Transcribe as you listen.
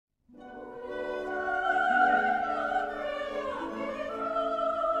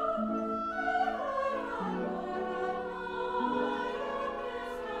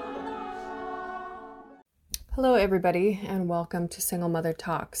Hello everybody and welcome to Single Mother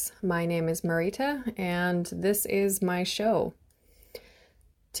Talks. My name is Marita and this is my show.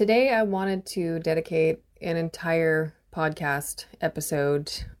 Today I wanted to dedicate an entire podcast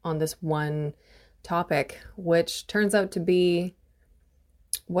episode on this one topic, which turns out to be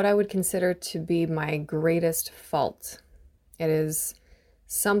what I would consider to be my greatest fault. It is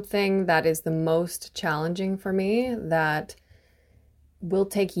something that is the most challenging for me, that will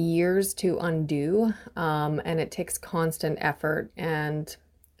take years to undo, and it takes constant effort, and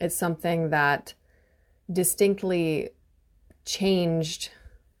it's something that distinctly changed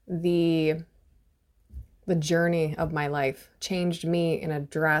the journey of my life, changed me in a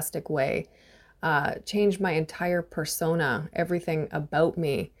drastic way, changed my entire persona, everything about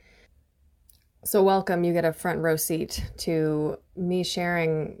me. So welcome, you get a front row seat to me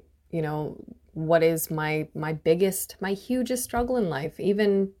sharing, what is my hugest struggle in life,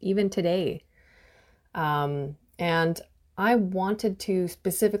 even today. And I wanted to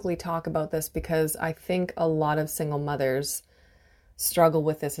specifically talk about this because I think a lot of single mothers struggle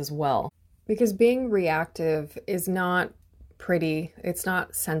with this as well. Because being reactive is not pretty, it's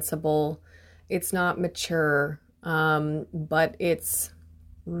not sensible, it's not mature, but it's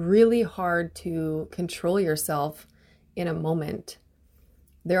really hard to control yourself in a moment.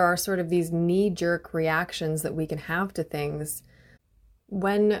 There are sort of these knee-jerk reactions that we can have to things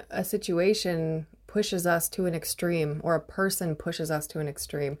when a situation pushes us to an extreme, or a person pushes us to an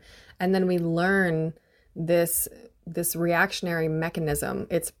extreme, and then we learn this reactionary mechanism.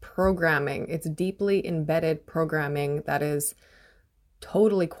 It's programming. It's deeply embedded programming that is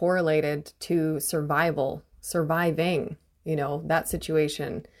totally correlated to surviving, that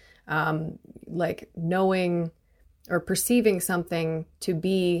situation, like knowing or perceiving something to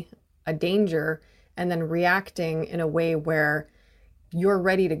be a danger and then reacting in a way where you're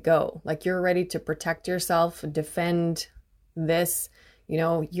ready to go, like you're ready to protect yourself, defend this,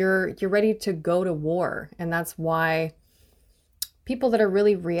 you're ready to go to war. And that's why people that are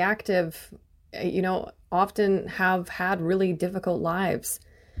really reactive, often have had really difficult lives.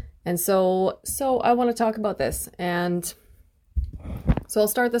 And so I want to talk about this. And so I'll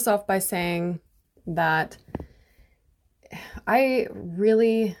start this off by saying that I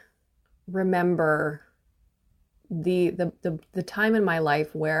really remember the time in my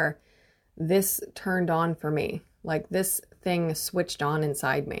life where this turned on for me, like this thing switched on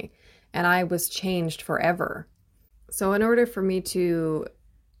inside me, and I was changed forever. So in order for me to,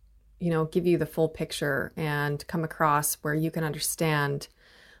 give you the full picture and come across where you can understand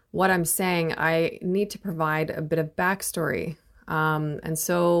what I'm saying, I need to provide a bit of backstory. And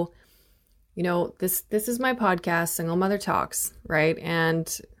so this is my podcast, Single Mother Talks, right?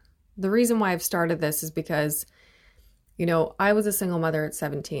 And the reason why I've started this is because, I was a single mother at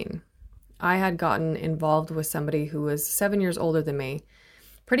 17. I had gotten involved with somebody who was 7 years older than me.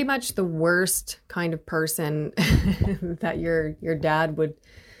 Pretty much the worst kind of person that your dad would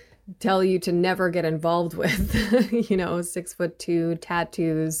tell you to never get involved with, 6'2",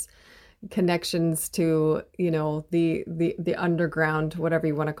 tattoos, connections to, the underground, whatever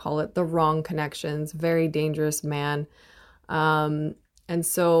you want to call it, the wrong connections, very dangerous man. And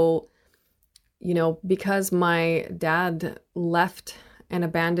so, because my dad left and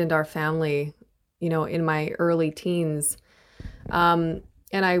abandoned our family, in my early teens, and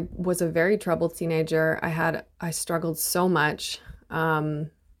I was a very troubled teenager. I struggled so much,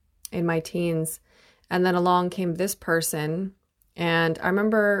 in my teens. And then along came this person. And I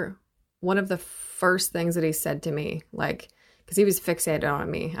remember one of the first things that he said to me, because he was fixated on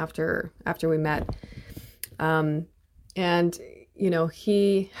me after we met. And,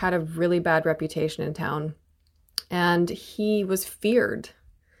 he had a really bad reputation in town, and he was feared.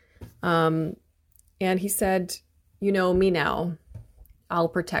 And he said, me now, I'll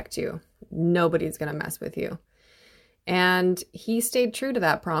protect you. Nobody's going to mess with you. And he stayed true to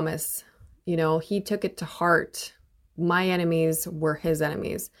that promise. He took it to heart. My enemies were his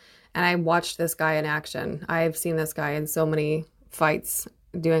enemies. And I watched this guy in action. I've seen this guy in so many fights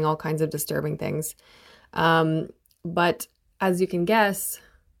doing all kinds of disturbing things. But as you can guess,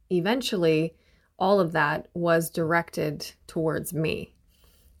 eventually all of that was directed towards me.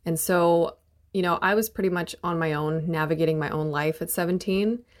 And so, I was pretty much on my own, navigating my own life at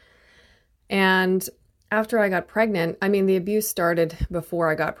 17. And after I got pregnant, the abuse started before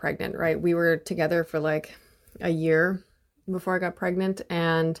I got pregnant, right? We were together for like a year before I got pregnant.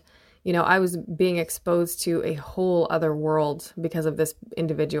 And, I was being exposed to a whole other world because of this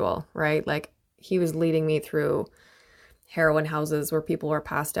individual, right? Like he was leading me through heroin houses where people were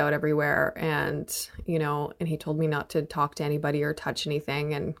passed out everywhere. And, and he told me not to talk to anybody or touch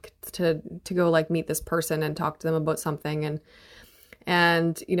anything, and to go like meet this person and talk to them about something. And,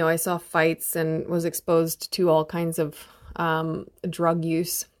 I saw fights and was exposed to all kinds of drug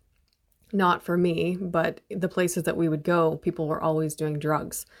use. Not for me, but the places that we would go, people were always doing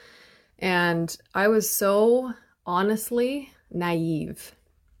drugs. And I was so honestly naive.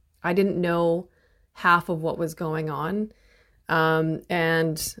 I didn't know half of what was going on.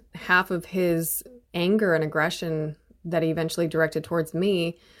 And half of his anger and aggression that he eventually directed towards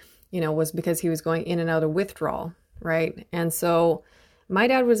me, was because he was going in and out of withdrawal, right? And so my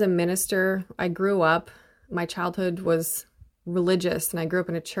dad was a minister. I grew up, my childhood was religious, and I grew up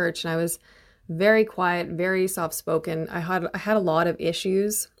in a church, and I was very quiet, very soft-spoken. I had a lot of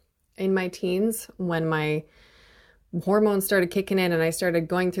issues in my teens when my hormones started kicking in and I started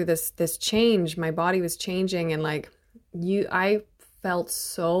going through this change. My body was changing, and I felt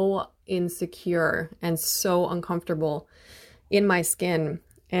so insecure and so uncomfortable in my skin.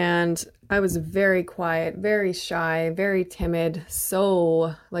 And I was very quiet, very shy, very timid,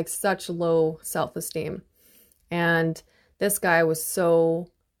 so such low self-esteem. And this guy was so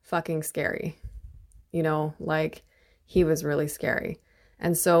fucking scary, he was really scary.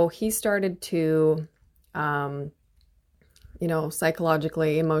 And so he started to,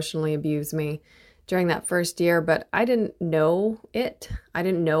 psychologically, emotionally abuse me during that first year, but I didn't know it. I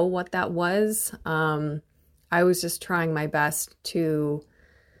didn't know what that was. I was just trying my best to,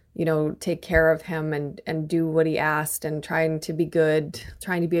 take care of him and do what he asked, and trying to be good,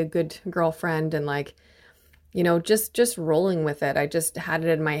 trying to be a good girlfriend, and just rolling with it. I just had it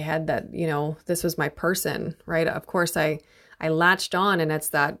in my head that, this was my person, right? Of course, I latched on, and it's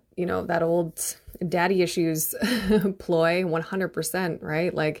that, that old daddy issues ploy 100%,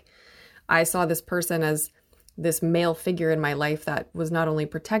 right? I saw this person as this male figure in my life that was not only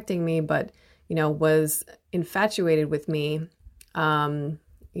protecting me, but, was infatuated with me.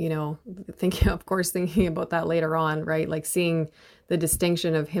 Thinking about that later on, right? Seeing the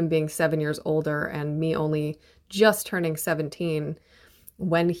distinction of him being 7 years older and me only just turning 17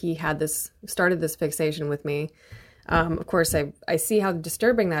 when he started this fixation with me. Of course, I see how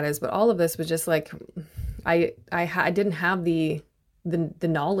disturbing that is, but all of this was just I didn't have the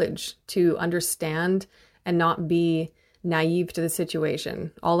knowledge to understand and not be naive to the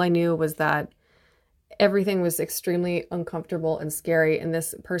situation. All I knew was that everything was extremely uncomfortable and scary, and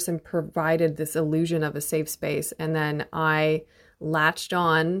this person provided this illusion of a safe space. And then I latched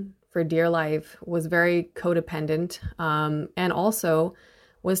on for dear life, was very codependent, and also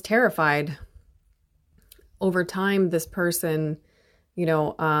was terrified. Over time, this person,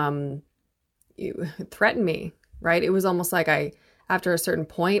 threatened me, right? It was almost after a certain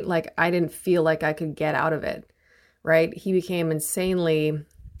point, I didn't feel like I could get out of it, right? He became insanely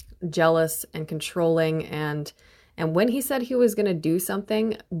jealous and controlling. And when he said he was going to do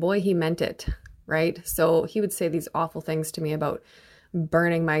something, boy, he meant it, right? So he would say these awful things to me about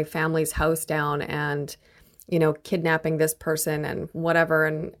burning my family's house down and, kidnapping this person and whatever.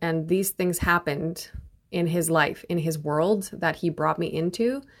 And these things happened in his life, in his world that he brought me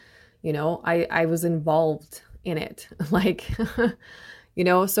into. I was involved in it. So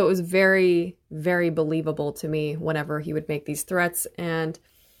it was very, very believable to me whenever he would make these threats. And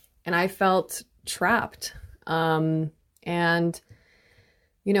I felt trapped. After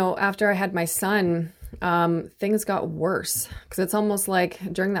I had my son, things got worse, because it's almost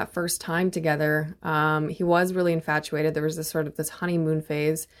during that first time together, he was really infatuated. There was this honeymoon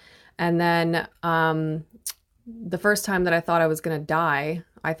phase. And then, the first time that I thought I was going to die,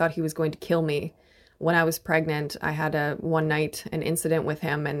 I thought he was going to kill me. When I was pregnant, I had an incident with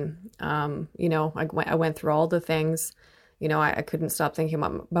him, and, I went through all the things. I couldn't stop thinking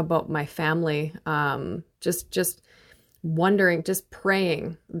about my family, just wondering, just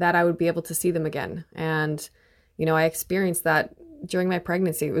praying that I would be able to see them again. And, I experienced that during my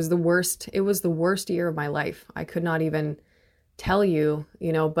pregnancy. It was the worst year of my life. I could not even tell you,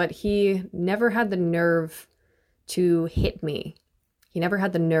 but he never had the nerve to hit me. He never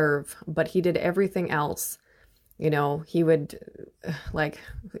had the nerve, but he did everything else. He would, I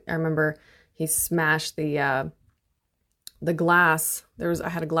remember he smashed the glass. I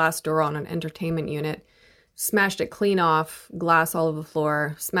had a glass door on an entertainment unit, smashed it clean off, glass all over the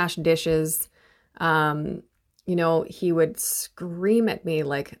floor, smashed dishes. He would scream at me,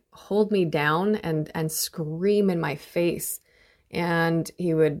 hold me down and scream in my face. And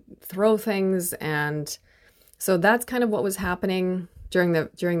he would throw things. And so that's kind of what was happening during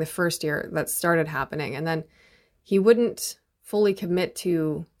the first year that started happening. And then he wouldn't fully commit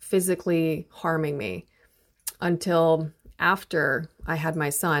to physically harming me until after I had my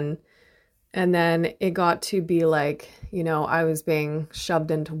son. And then it got to be like, I was being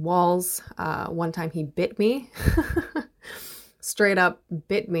shoved into walls. One time he bit me, straight up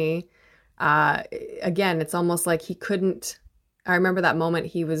bit me. Again, it's almost like he couldn't, I remember that moment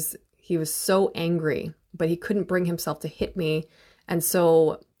he was so angry, but he couldn't bring himself to hit me. And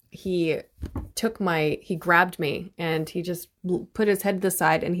so he grabbed me and he just put his head to the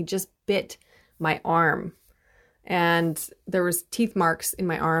side and he just bit my arm. And there was teeth marks in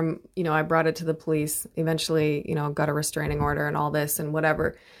my arm. I brought it to the police, eventually, got a restraining order and all this and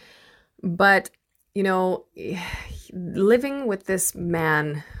whatever. But, living with this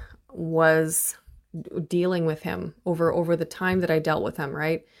man was dealing with him over the time that I dealt with him,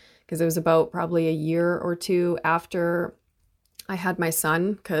 right? Because it was about probably a year or two after I had my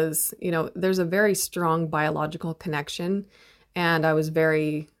son, because, there's a very strong biological connection and I was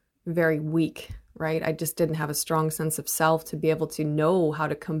very, very weak, right? I just didn't have a strong sense of self to be able to know how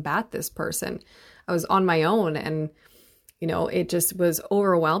to combat this person. I was on my own and, it just was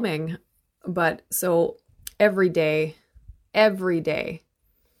overwhelming. But so every day,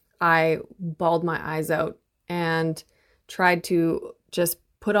 I bawled my eyes out and tried to just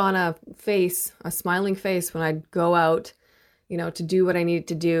put on a smiling face when I'd go out, to do what I needed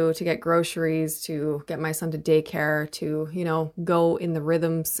to do, to get groceries, to get my son to daycare, to, go in the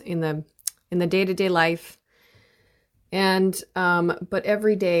rhythms in the day-to-day life. And, but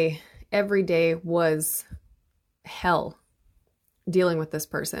every day was hell dealing with this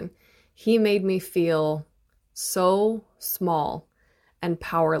person. He made me feel so small and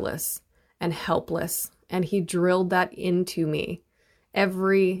powerless and helpless. And he drilled that into me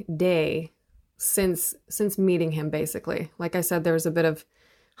every day since meeting him, basically. Like I said, there was a bit of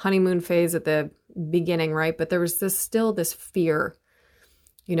honeymoon phase at the beginning, right? But there was still this fear,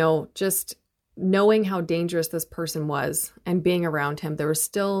 just knowing how dangerous this person was and being around him. There was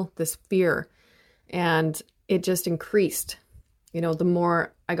still this fear and it just increased. The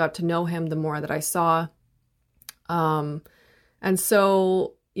more I got to know him, the more that I saw. And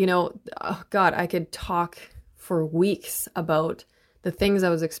so, oh God, I could talk for weeks about the things I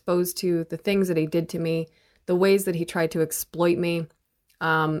was exposed to, the things that he did to me, the ways that he tried to exploit me.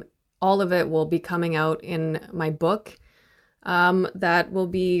 All of it will be coming out in my book that will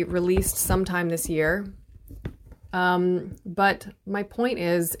be released sometime this year. But my point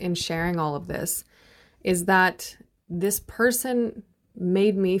is, in sharing all of this, is that this person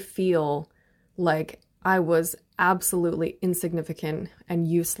made me feel like I was absolutely insignificant and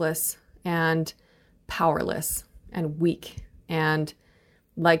useless and powerless and weak, and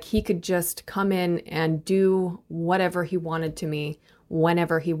like he could just come in and do whatever he wanted to me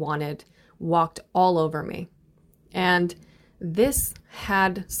whenever he wanted, walked all over me. And this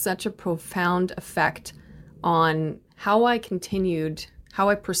had such a profound effect on how I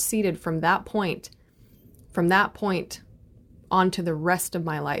proceeded from that point onto the rest of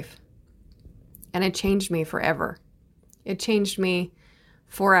my life. And it changed me forever. It changed me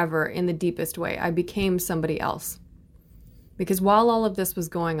forever in the deepest way. I became somebody else. Because while all of this was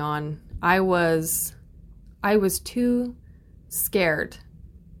going on, I was too scared,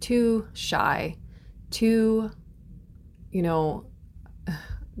 too shy, too,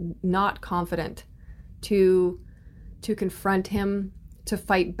 not confident to confront him, to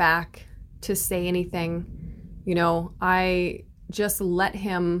fight back, to say anything. I just let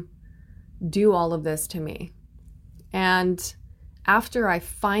him do all of this to me. And after I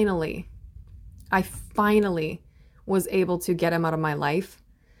finally was able to get him out of my life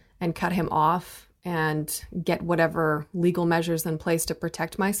and cut him off and get whatever legal measures in place to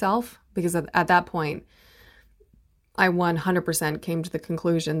protect myself, because at that point, I 100% came to the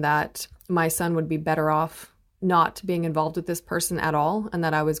conclusion that my son would be better off not being involved with this person at all, and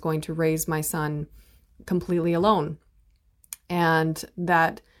that I was going to raise my son completely alone. And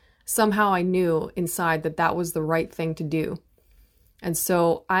that somehow I knew inside that that was the right thing to do. And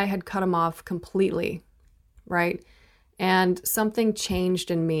so I had cut him off completely, right? And something changed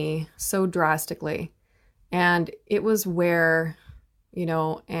in me so drastically. And it was where,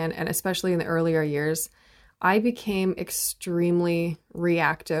 and especially in the earlier years, I became extremely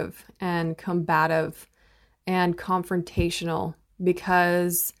reactive and combative and confrontational,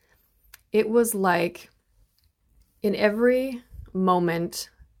 because it was like in every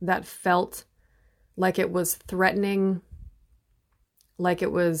moment that felt like it was threatening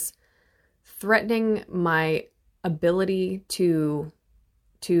my ability to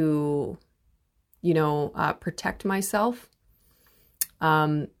protect myself.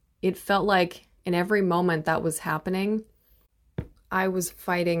 It felt like in every moment that was happening, I was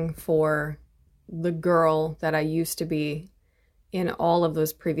fighting for the girl that I used to be in all of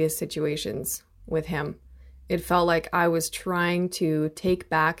those previous situations with him. It felt like I was trying to take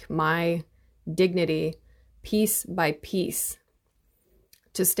back my dignity piece by piece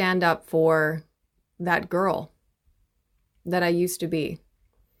to stand up for that girl that I used to be.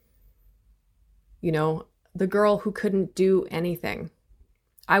 You know, the girl who couldn't do anything.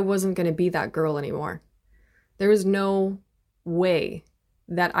 I wasn't going to be that girl anymore. There was no way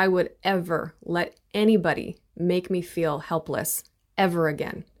that I would ever let anybody make me feel helpless ever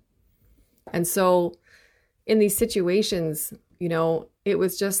again. And so in these situations, you know, it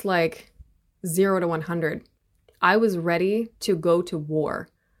was just like 0 to 100. I was ready to go to war.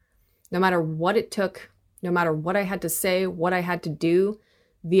 No matter what it took, no matter what I had to say, what I had to do,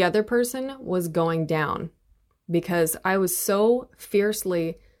 the other person was going down because I was so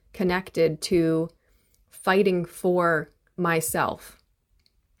fiercely connected to fighting for myself,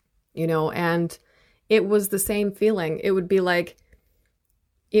 you know, and it was the same feeling. It would be like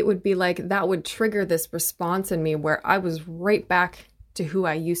that would trigger this response in me where I was right back to who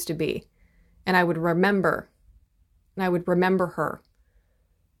I used to be. And I would remember her.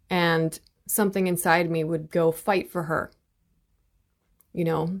 And something inside me would go fight for her, you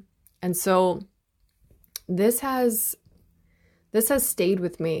know? And so this has stayed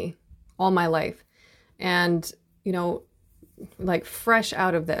with me all my life. And, you know, like fresh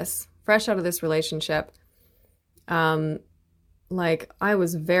out of this relationship, like I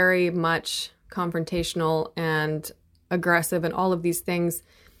was very much confrontational and aggressive and all of these things,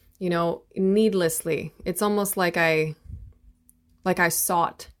 you know, needlessly. It's almost like I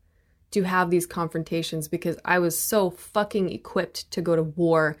sought to have these confrontations because I was so fucking equipped to go to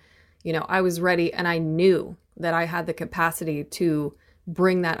war. You know, I was ready and I knew that I had the capacity to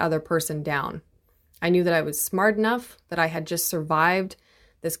bring that other person down. I knew that I was smart enough, that I had just survived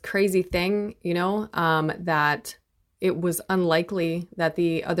this crazy thing, you know, that it was unlikely that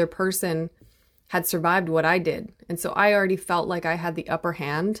the other person had survived what I did. And so I already felt like I had the upper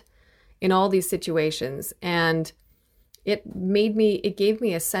hand in all these situations. And it gave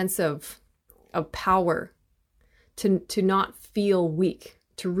me a sense of power to not feel weak,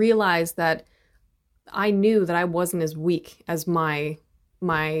 to realize that I knew that I wasn't as weak as my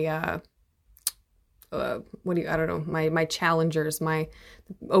challengers, my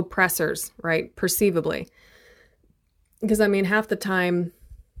oppressors, right? Perceivably. Because I mean, half the time,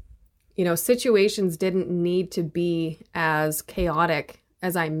 you know, situations didn't need to be as chaotic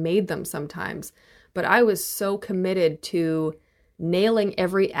as I made them sometimes. But I was so committed to nailing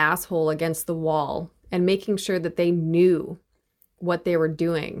every asshole against the wall and making sure that they knew what they were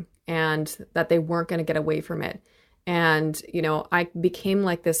doing and that they weren't going to get away from it. And, you know, I became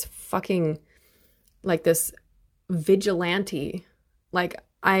like this vigilante. Like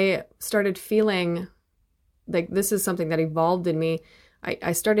I started feeling like this is something that evolved in me.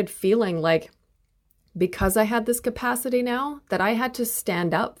 I started feeling like because I had this capacity now that I had to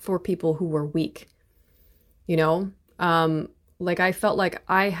stand up for people who were weak. You know, like I felt like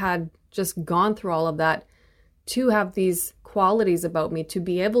I had just gone through all of that to have these qualities about me, to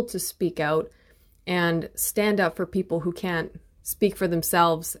be able to speak out and stand up for people who can't speak for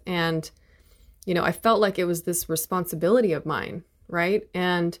themselves. And, you know, I felt like it was this responsibility of mine, right?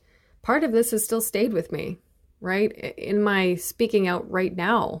 And part of this has still stayed with me, right? In my speaking out right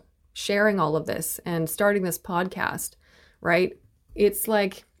now, sharing all of this and starting this podcast, right? It's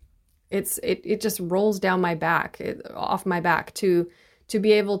like, it just rolls down my back, off my back to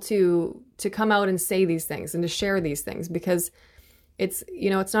be able to come out and say these things and to share these things because it's, you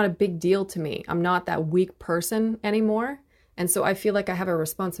know, it's not a big deal to me. I'm not that weak person anymore. And so I feel like I have a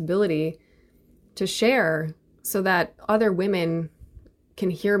responsibility to share so that other women can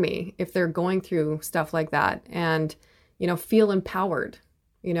hear me if they're going through stuff like that and, you know, feel empowered,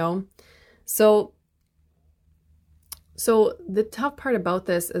 you know? So the tough part about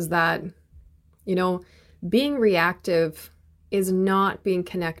this is that, you know, being reactive is not being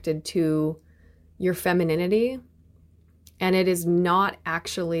connected to your femininity, and it is not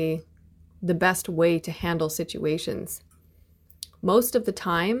actually the best way to handle situations. Most of the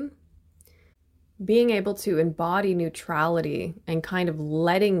time, being able to embody neutrality and kind of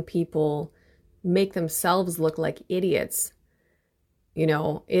letting people make themselves look like idiots, you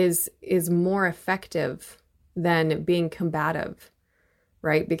know, is more effective than being combative,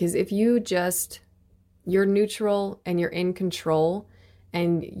 right? Because if you're neutral and you're in control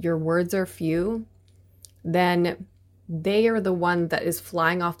and your words are few, then they are the one that is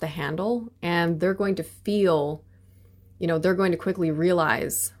flying off the handle and they're going to feel, you know, they're going to quickly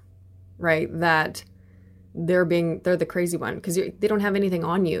realize, right, that they're the crazy one because they don't have anything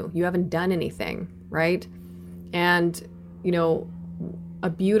on you. You haven't done anything, right? And, a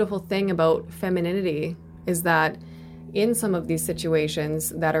beautiful thing about femininity is that in some of these situations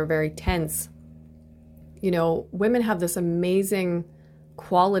that are very tense, women have this amazing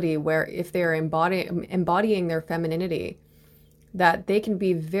quality where if they're embodying their femininity, that they can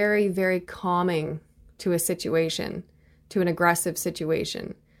be very, very calming to a situation, to an aggressive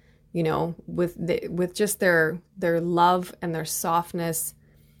situation, with just their love and their softness,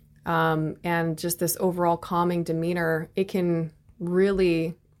 and just this overall calming demeanor. It can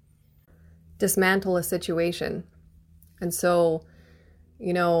really dismantle a situation. And so,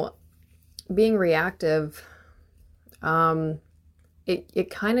 being reactive, it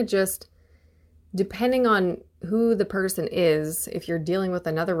kind of just, depending on who the person is, if you're dealing with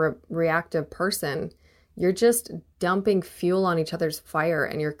another reactive person, you're just dumping fuel on each other's fire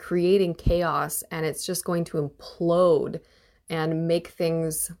and you're creating chaos, and it's just going to implode and make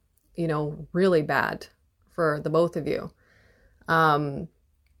things, really bad for the both of you.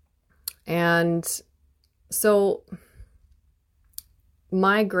 And so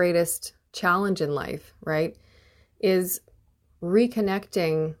my greatest challenge in life, right, is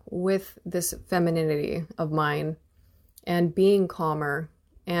reconnecting with this femininity of mine and being calmer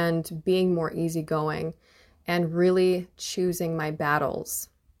and being more easygoing and really choosing my battles.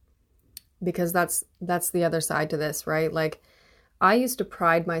 Because that's the other side to this, right? Like, I used to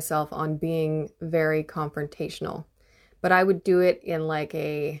pride myself on being very confrontational, but I would do it in like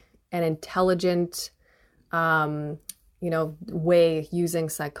an intelligent, way, using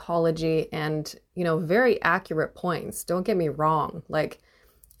psychology and, very accurate points. Don't get me wrong. Like,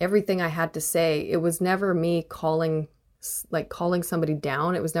 everything I had to say, it was never me calling somebody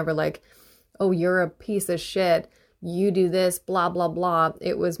down. It was never like, oh, you're a piece of shit, you do this, blah, blah, blah.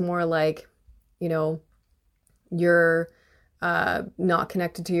 It was more like, you're not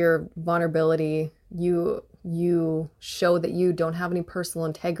connected to your vulnerability. You show that you don't have any personal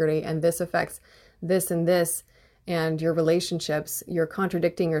integrity, and this affects this and this and your relationships. You're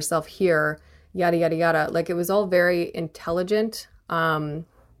contradicting yourself here, yada, yada, yada. Like, it was all very intelligent,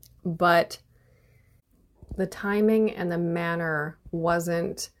 but the timing and the manner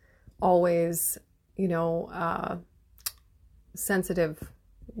wasn't always, sensitive.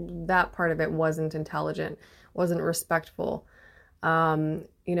 That part of it wasn't intelligent, wasn't respectful,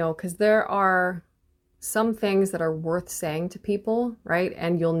 because there are some things that are worth saying to people, right?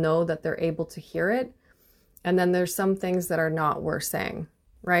 And you'll know that they're able to hear it. And then there's some things that are not worth saying,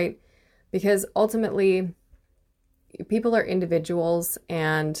 right? Because ultimately, people are individuals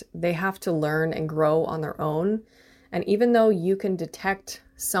and they have to learn and grow on their own. And even though you can detect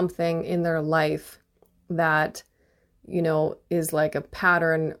something in their life that, is like a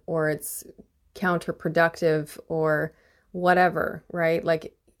pattern or it's counterproductive or whatever, right?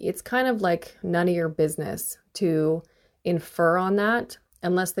 Like, it's kind of like none of your business to infer on that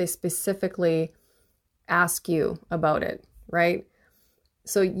unless they specifically ask you about it, right?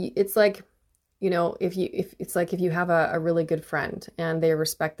 So it's like, if you have a really good friend and they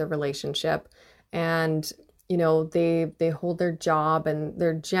respect the relationship and, they hold their job and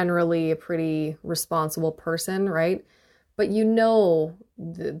they're generally a pretty responsible person, right? But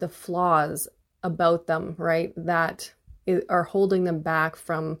the flaws about them, right? That are holding them back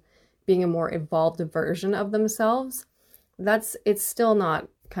from being a more evolved version of themselves. It's still not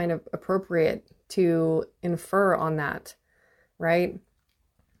kind of appropriate to infer on that, right?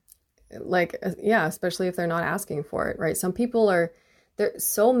 Like, yeah, especially if they're not asking for it, right? So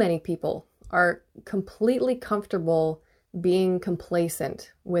many people are completely comfortable being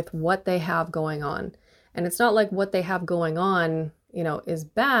complacent with what they have going on. And it's not like what they have going on, is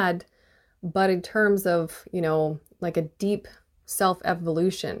bad, but in terms of, like a deep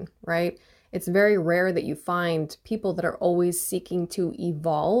self-evolution, right? It's very rare that you find people that are always seeking to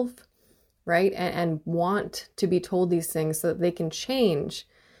evolve, right? And want to be told these things so that they can change,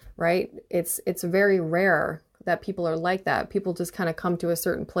 right? It's very rare that people are like that. People just kind of come to a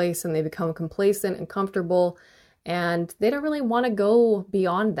certain place and they become complacent and comfortable and they don't really want to go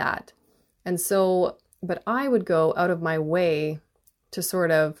beyond that. And so, but I would go out of my way to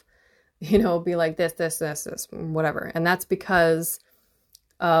sort of, be like this, whatever. And that's because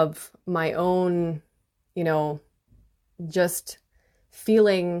of my own, just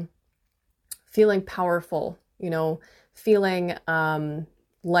feeling powerful, feeling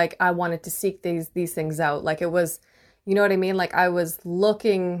like I wanted to seek these things out. Like, it was, you know what I mean? Like, I was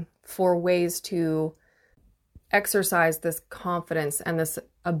looking for ways to exercise this confidence and this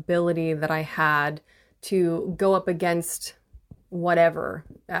ability that I had to go up against whatever,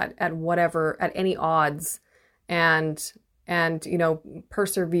 at any odds, and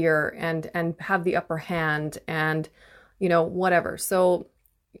persevere and have the upper hand, and whatever. So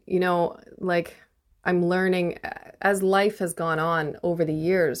like, I'm learning as life has gone on over the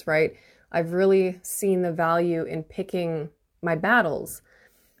years, right? I've really seen the value in picking my battles.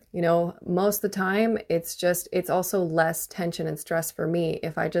 Most of the time it's also less tension and stress for me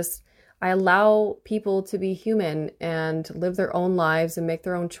if I allow people to be human and live their own lives and make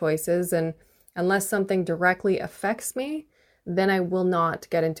their own choices. And unless something directly affects me, then I will not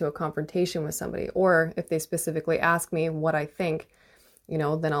get into a confrontation with somebody. Or if they specifically ask me what I think,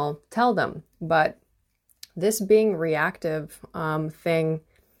 then I'll tell them. But this being reactive thing,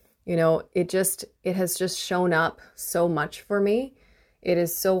 it has just shown up so much for me. It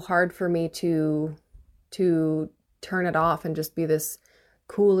is so hard for me to turn it off and just be this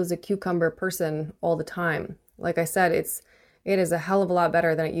cool as a cucumber person all the time. Like I said, it is a hell of a lot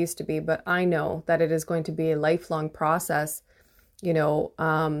better than it used to be, but I know that it is going to be a lifelong process,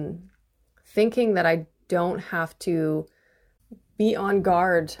 thinking that I don't have to be on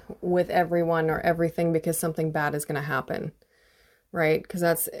guard with everyone or everything because something bad is going to happen, right?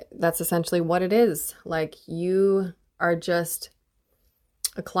 Because that's essentially what it is. Like, you are just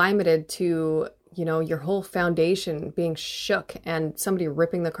acclimated to your whole foundation being shook and somebody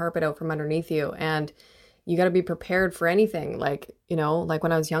ripping the carpet out from underneath you, and you got to be prepared for anything. Like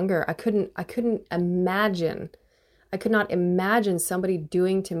when I was younger, I could not imagine somebody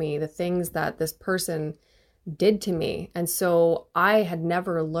doing to me the things that this person did to me. And so I had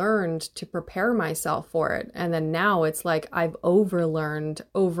never learned to prepare myself for it. And then now it's like I've overlearned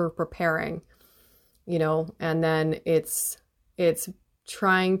over preparing, and then it's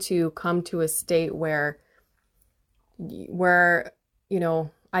trying to come to a state where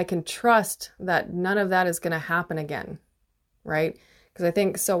I can trust that none of that is going to happen again, right? Because I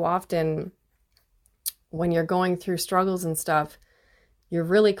think so often when you're going through struggles and stuff, you're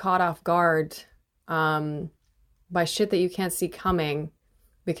really caught off guard by shit that you can't see coming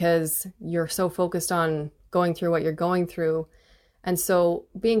because you're so focused on going through what you're going through. And so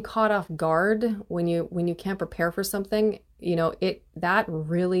being caught off guard when you can't prepare for something, that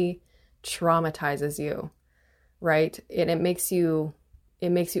really traumatizes you, right? And it makes you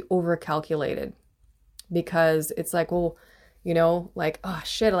over calculated, because it's like, well, like, oh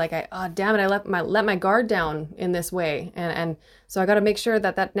shit, like damn it, I let my guard down in this way, and so I got to make sure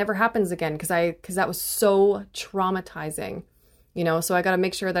that never happens again, because that was so traumatizing, so I got to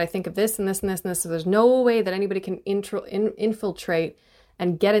make sure that I think of this and this and this and this. So there's no way that anybody can infiltrate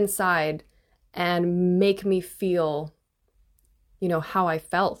and get inside and make me feel how I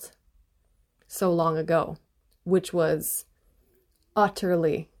felt so long ago, which was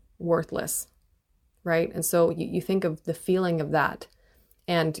utterly worthless, right? And so you think of the feeling of that,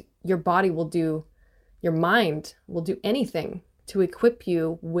 and your mind will do anything to equip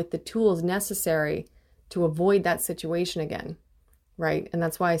you with the tools necessary to avoid that situation again, right? And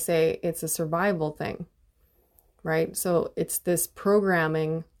that's why I say it's a survival thing, right? So it's this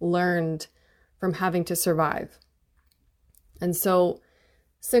programming learned from having to survive. And so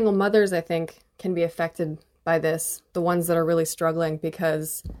single mothers, I think, can be affected by this, the ones that are really struggling,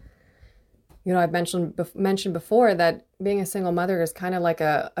 because I've mentioned before that being a single mother is kind of like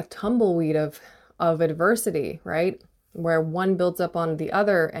a tumbleweed of adversity, right? Where one builds up on the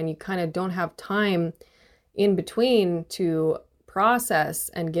other, and you kind of don't have time in between to process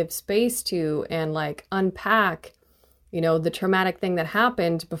and give space to and like unpack, the traumatic thing that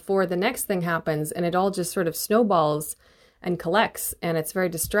happened before the next thing happens, and it all just sort of snowballs and collects, and it's very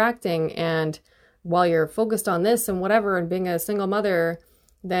distracting. And while you're focused on this and whatever and being a single mother,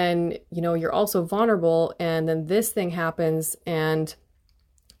 then you're also vulnerable, and then this thing happens, and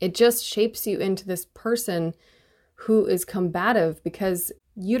it just shapes you into this person who is combative, because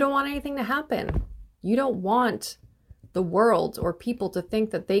you don't want anything to happen. You don't want the world or people to think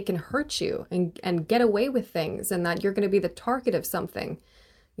that they can hurt you and get away with things, and that you're going to be the target of something.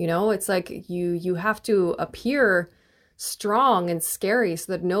 It's like you have to appear strong and scary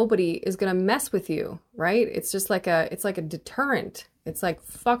so that nobody is going to mess with you, right? It's just like a deterrent. It's like,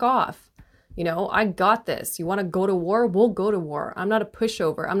 fuck off. I got this. You want to go to war? We'll go to war. I'm not a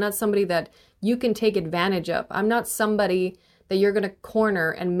pushover. I'm not somebody that you can take advantage of. I'm not somebody that you're going to corner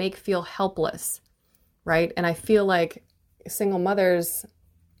and make feel helpless, right? And I feel like single mothers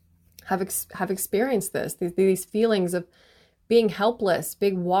have experienced this, these feelings of being helpless,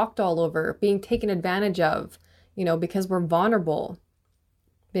 being walked all over, being taken advantage of, because we're vulnerable.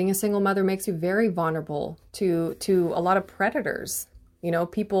 Being a single mother makes you very vulnerable to a lot of predators.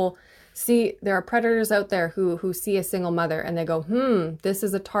 People there are predators out there who see a single mother and they go, this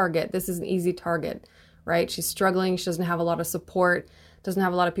is a target. This is an easy target, right? She's struggling. She doesn't have a lot of support, doesn't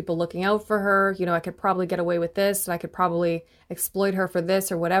have a lot of people looking out for her. I could probably get away with this, and I could probably exploit her for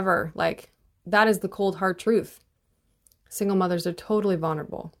this or whatever. Like, that is the cold hard truth. Single mothers are totally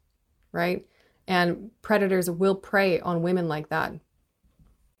vulnerable, right? And predators will prey on women like that.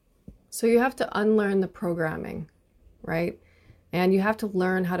 So you have to unlearn the programming, right? And you have to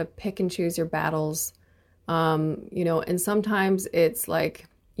learn how to pick and choose your battles. And sometimes it's like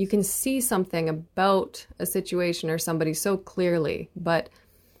you can see something about a situation or somebody so clearly, but,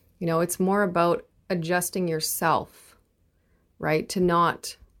 it's more about adjusting yourself, right? To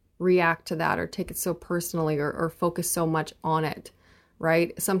not react to that or take it so personally or focus so much on it,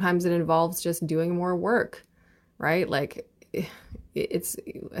 right? Sometimes it involves just doing more work, right? Like it's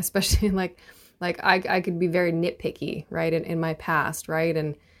especially like I could be very nitpicky, right? In my past,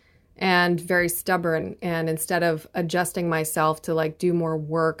 right? And very stubborn. And instead of adjusting myself to like do more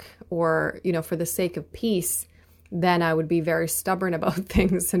work or, for the sake of peace, then I would be very stubborn about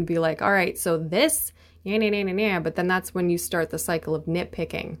things and be like, all right, so this, but then that's when you start the cycle of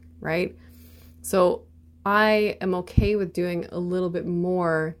nitpicking, right? So I am okay with doing a little bit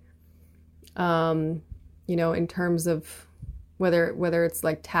more, in terms of whether it's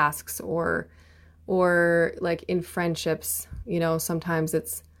like tasks or like in friendships, sometimes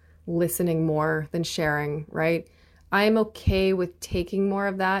it's listening more than sharing, right? I am okay with taking more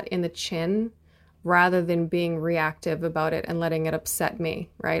of that in the chin rather than being reactive about it and letting it upset me,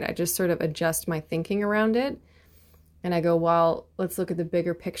 right? I just sort of adjust my thinking around it. And I go, well, let's look at the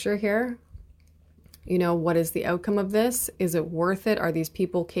bigger picture here. What is the outcome of this? Is it worth it? Are these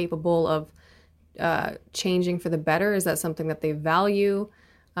people capable of changing for the better? Is that something that they value?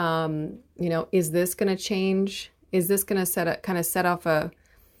 Is this going to change? Is this going to set off a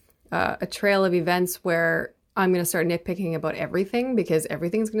trail of events where I'm going to start nitpicking about everything because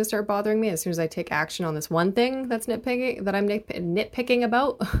everything's going to start bothering me as soon as I take action on this one thing that I'm nitpicking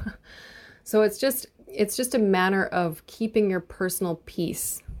about? So it's just a matter of keeping your personal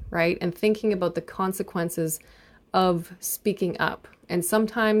peace, right? And thinking about the consequences of speaking up. And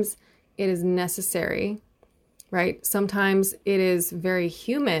sometimes it is necessary, right? Sometimes it is very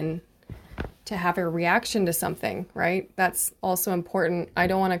human to have a reaction to something, right? That's also important. I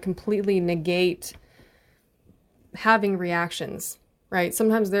don't want to completely negate having reactions, right?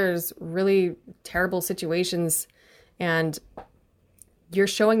 Sometimes there's really terrible situations and you're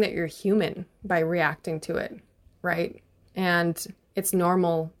showing that you're human by reacting to it, right? And it's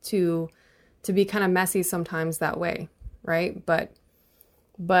normal to be kind of messy sometimes that way, right? But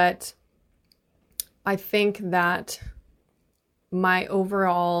I think that my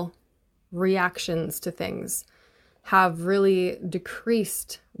overall reactions to things have really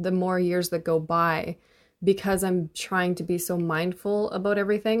decreased the more years that go by because I'm trying to be so mindful about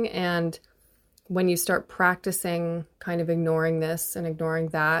everything. And when you start practicing kind of ignoring this and ignoring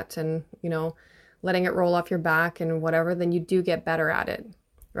that and, letting it roll off your back and whatever, then you do get better at it,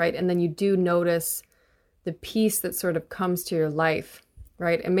 right? And then you do notice the peace that sort of comes to your life,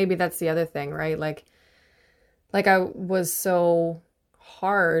 right? And maybe that's the other thing, right? Like I was so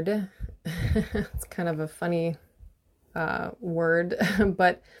hard. It's kind of a funny word,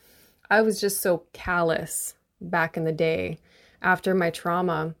 but I was just so callous back in the day after my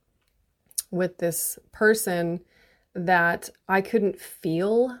trauma with this person that I couldn't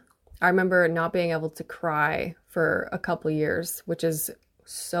feel. I remember not being able to cry for a couple years, which is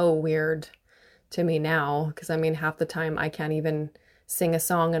so weird to me now, because half the time I can't even sing a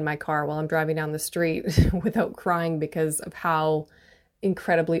song in my car while I'm driving down the street without crying because of how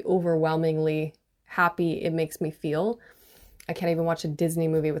incredibly overwhelmingly happy it makes me feel. I can't even watch a Disney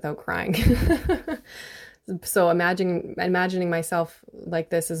movie without crying. So imagining myself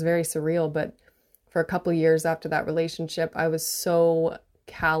like this is very surreal, but for a couple of years after that relationship, I was so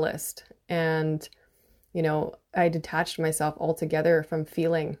calloused and, I detached myself altogether from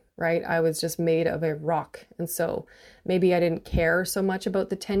feeling, right? I was just made of a rock. And so maybe I didn't care so much about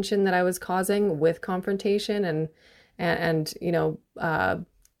the tension that I was causing with confrontation and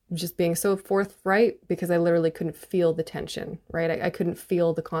just being so forthright because I literally couldn't feel the tension, right? I couldn't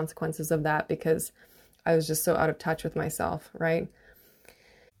feel the consequences of that because I was just so out of touch with myself, right?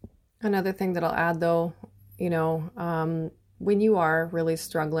 Another thing that I'll add though, when you are really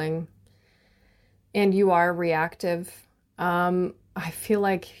struggling and you are reactive, I feel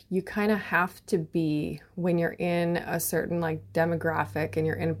like you kind of have to be when you're in a certain like demographic and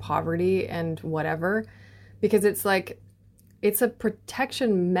you're in poverty and whatever, because it's like, it's a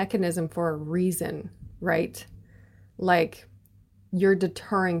protection mechanism for a reason, right? Like you're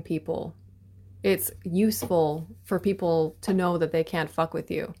deterring people. It's useful for people to know that they can't fuck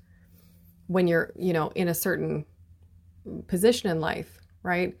with you when you're, in a certain position in life,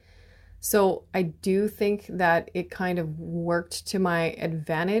 right? So I do think that it kind of worked to my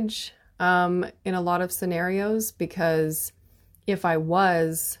advantage in a lot of scenarios, because if I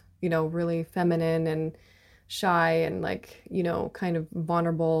was, really feminine and shy and kind of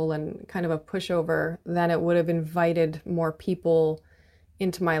vulnerable and kind of a pushover, then it would have invited more people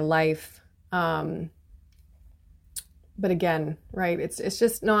into my life. But again, right, it's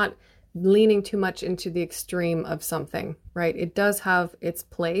just not leaning too much into the extreme of something, right? It does have its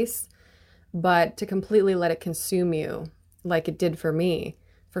place, but to completely let it consume you like it did for me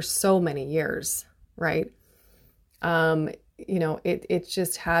for so many years, right? It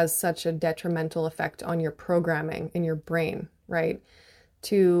just has such a detrimental effect on your programming in your brain, right?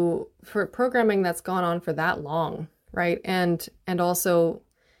 For programming that's gone on for that long, right? And also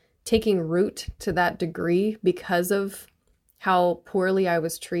taking root to that degree because of how poorly I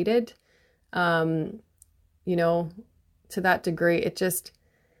was treated, to that degree, it just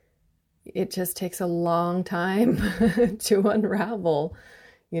takes a long time to unravel,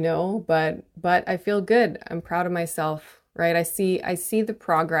 but I feel good. I'm proud of myself, right? I see the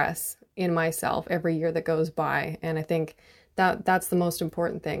progress in myself every year that goes by. And I think that's the most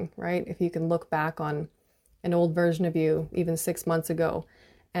important thing, right? If you can look back on an old version of you, even 6 months ago,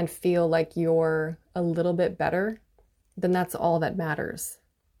 and feel like you're a little bit better, then that's all that matters.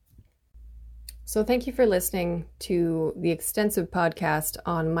 So thank you for listening to the extensive podcast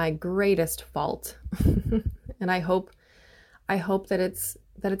on my greatest fault. And I hope that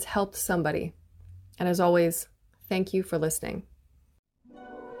it's helped somebody. And as always, thank you for listening.